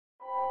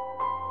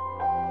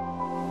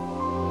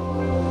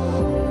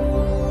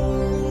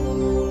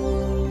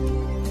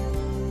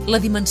La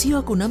dimensió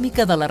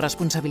econòmica de la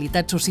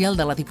responsabilitat social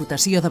de la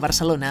Diputació de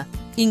Barcelona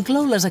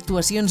inclou les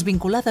actuacions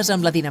vinculades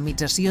amb la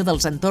dinamització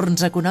dels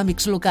entorns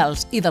econòmics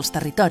locals i dels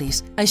territoris,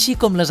 així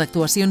com les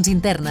actuacions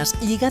internes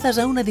lligades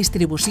a una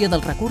distribució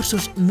dels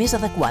recursos més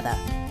adequada.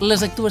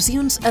 Les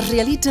actuacions es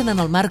realitzen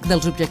en el marc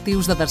dels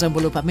Objectius de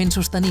Desenvolupament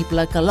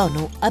Sostenible que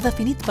l'ONU ha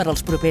definit per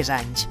als propers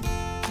anys.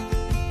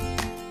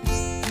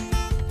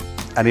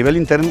 A nivell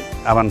intern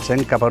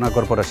avancem cap a una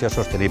corporació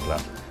sostenible,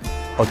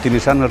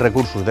 optimitzant els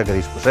recursos de què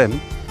disposem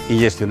i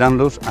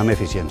gestionant-los amb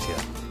eficiència.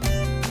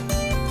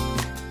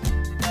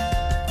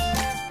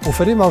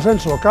 Oferim als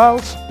ens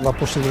locals la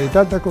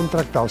possibilitat de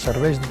contractar els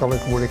serveis de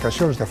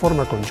telecomunicacions de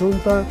forma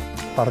conjunta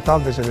per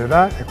tal de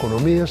generar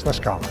economies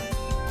d'escala.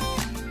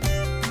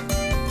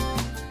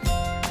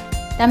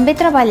 També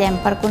treballem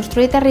per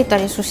construir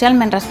territoris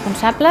socialment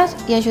responsables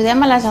i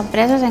ajudem a les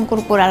empreses a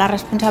incorporar la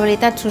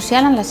responsabilitat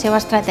social en la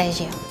seva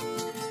estratègia.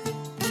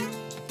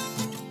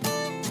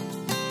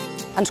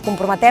 Ens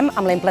comprometem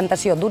amb la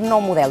implantació d'un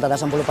nou model de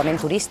desenvolupament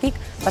turístic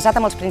basat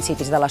en els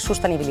principis de la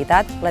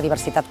sostenibilitat, la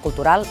diversitat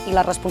cultural i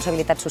la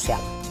responsabilitat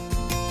social.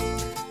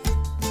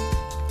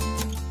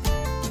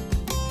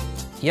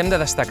 I hem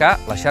de destacar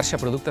la xarxa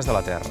Productes de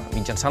la Terra,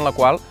 mitjançant la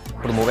qual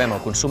promovem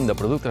el consum de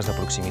productes de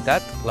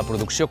proximitat, la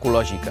producció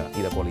ecològica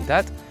i de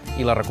qualitat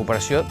i la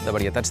recuperació de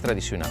varietats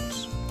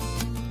tradicionals.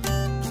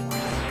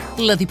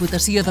 La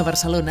Diputació de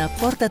Barcelona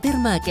porta a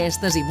terme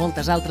aquestes i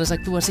moltes altres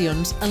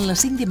actuacions en les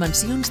 5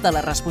 dimensions de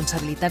la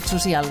responsabilitat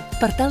social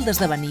per tal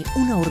d'esdevenir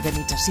una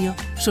organització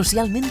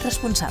socialment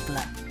responsable.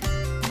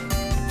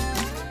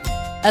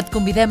 Et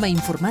convidem a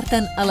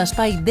informar-te'n a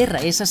l'espai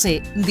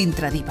d'RSC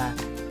d'Intradiva.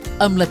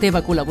 Amb la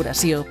teva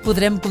col·laboració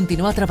podrem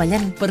continuar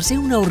treballant per ser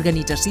una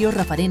organització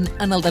referent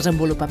en el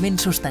desenvolupament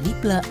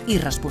sostenible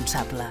i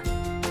responsable.